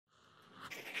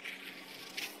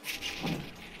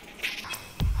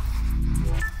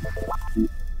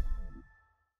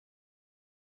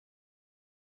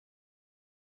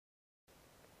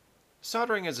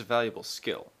soldering is a valuable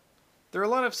skill. There are a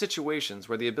lot of situations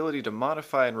where the ability to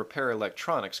modify and repair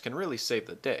electronics can really save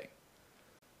the day.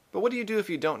 But what do you do if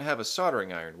you don't have a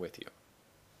soldering iron with you?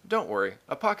 Don't worry,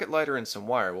 a pocket lighter and some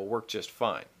wire will work just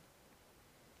fine.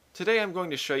 Today I'm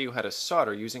going to show you how to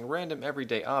solder using random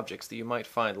everyday objects that you might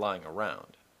find lying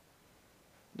around.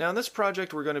 Now in this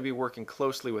project we're going to be working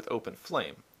closely with open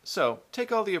flame, so take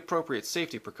all the appropriate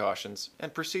safety precautions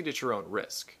and proceed at your own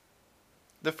risk.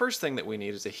 The first thing that we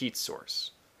need is a heat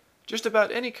source. Just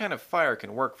about any kind of fire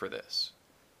can work for this.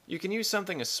 You can use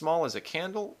something as small as a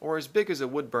candle or as big as a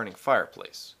wood-burning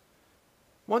fireplace.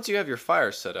 Once you have your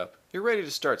fire set up, you're ready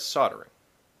to start soldering.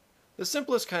 The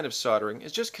simplest kind of soldering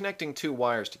is just connecting two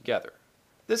wires together.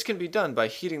 This can be done by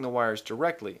heating the wires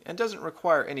directly and doesn't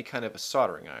require any kind of a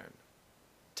soldering iron.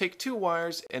 Take two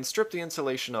wires and strip the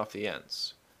insulation off the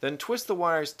ends. Then twist the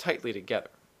wires tightly together.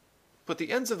 Put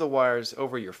the ends of the wires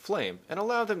over your flame and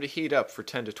allow them to heat up for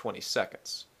 10 to 20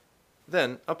 seconds.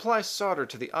 Then apply solder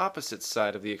to the opposite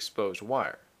side of the exposed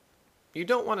wire. You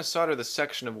don't want to solder the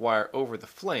section of wire over the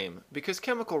flame because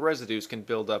chemical residues can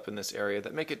build up in this area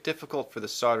that make it difficult for the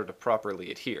solder to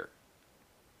properly adhere.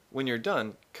 When you're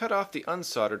done, cut off the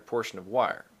unsoldered portion of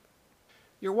wire.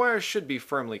 Your wires should be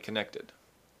firmly connected.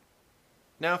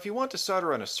 Now if you want to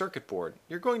solder on a circuit board,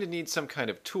 you're going to need some kind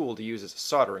of tool to use as a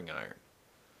soldering iron.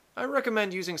 I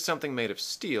recommend using something made of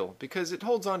steel because it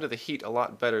holds onto the heat a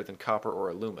lot better than copper or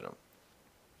aluminum.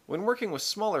 When working with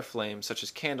smaller flames such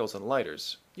as candles and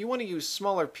lighters, you want to use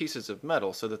smaller pieces of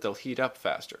metal so that they'll heat up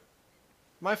faster.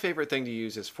 My favorite thing to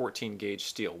use is 14 gauge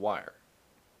steel wire.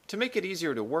 To make it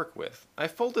easier to work with, I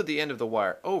folded the end of the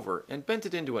wire over and bent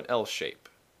it into an L shape.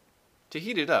 To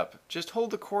heat it up, just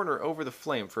hold the corner over the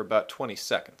flame for about 20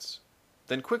 seconds.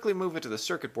 Then quickly move it to the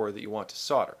circuit board that you want to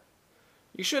solder.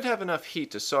 You should have enough heat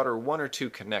to solder one or two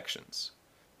connections.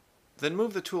 Then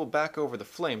move the tool back over the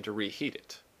flame to reheat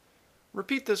it.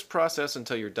 Repeat this process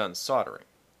until you're done soldering.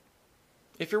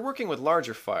 If you're working with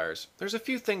larger fires, there's a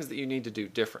few things that you need to do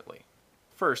differently.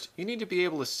 First, you need to be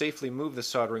able to safely move the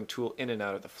soldering tool in and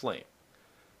out of the flame.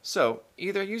 So,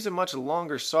 either use a much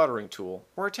longer soldering tool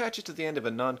or attach it to the end of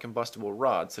a non-combustible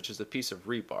rod such as a piece of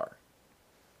rebar.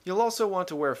 You'll also want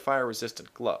to wear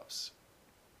fire-resistant gloves.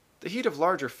 The heat of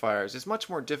larger fires is much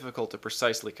more difficult to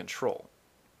precisely control,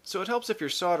 so it helps if your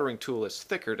soldering tool is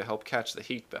thicker to help catch the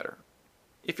heat better.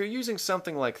 If you're using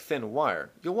something like thin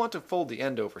wire, you'll want to fold the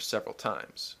end over several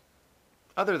times.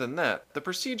 Other than that, the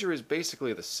procedure is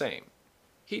basically the same.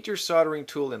 Heat your soldering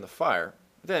tool in the fire,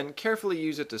 then carefully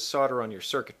use it to solder on your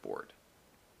circuit board.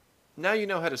 Now you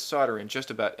know how to solder in just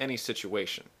about any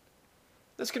situation.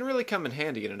 This can really come in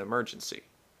handy in an emergency.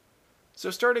 So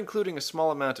start including a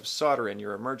small amount of solder in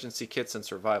your emergency kits and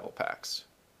survival packs.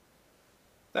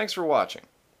 Thanks for watching,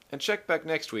 and check back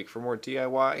next week for more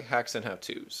DIY hacks and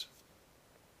how-tos.